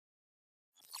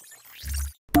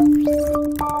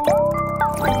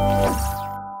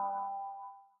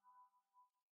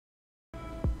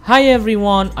Hi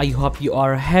everyone, I hope you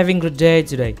are having a good day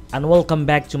today and welcome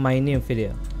back to my new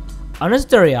video. On this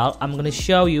tutorial, I'm gonna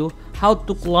show you how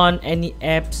to clone any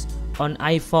apps on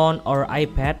iPhone or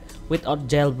iPad without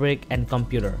jailbreak and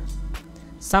computer.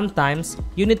 Sometimes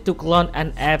you need to clone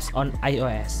an apps on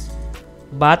iOS,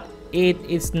 but it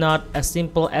is not as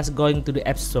simple as going to the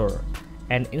App Store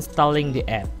and installing the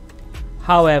app.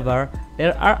 However,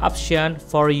 there are options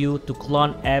for you to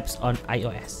clone apps on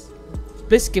iOS.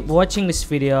 Please keep watching this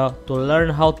video to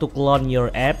learn how to clone your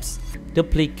apps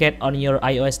duplicate on your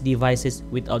iOS devices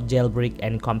without jailbreak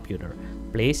and computer.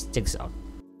 Please check this out.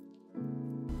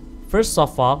 First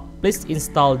of all, please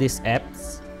install these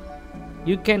apps.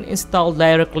 You can install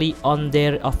directly on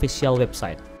their official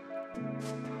website.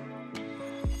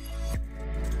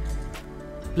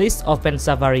 Please open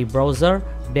Safari browser,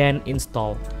 then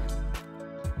install.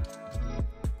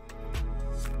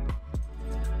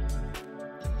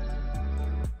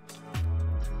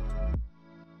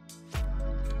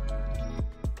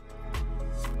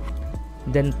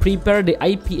 Then prepare the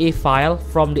IPA file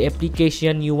from the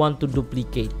application you want to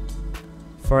duplicate.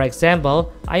 For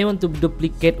example, I want to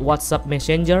duplicate WhatsApp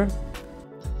Messenger.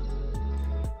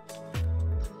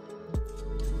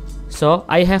 So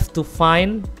I have to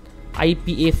find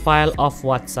IPA file of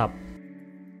WhatsApp.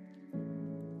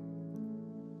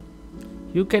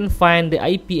 You can find the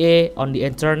IPA on the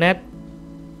internet,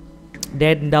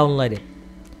 then download it.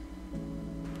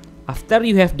 After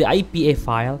you have the IPA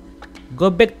file, go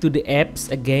back to the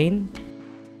apps again,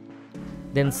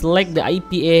 then select the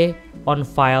IPA on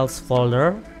files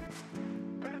folder.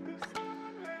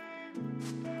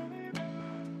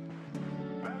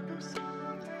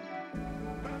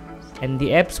 And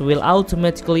the apps will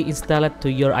automatically install it to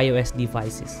your iOS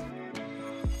devices.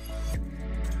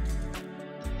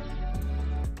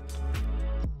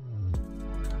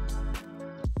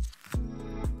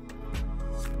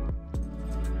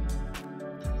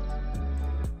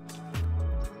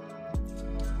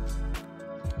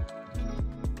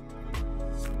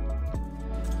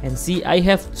 And see, I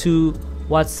have 2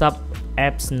 WhatsApp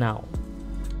apps now.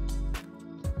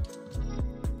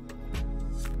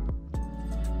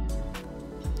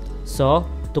 So,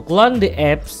 to clone the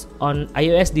apps on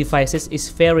iOS devices is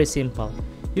very simple.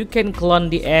 You can clone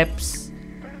the apps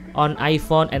on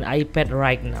iPhone and iPad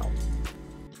right now.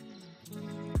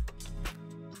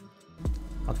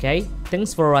 Okay,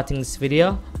 thanks for watching this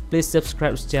video. Please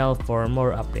subscribe to the channel for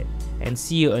more updates. And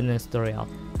see you in the next tutorial.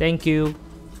 Thank you.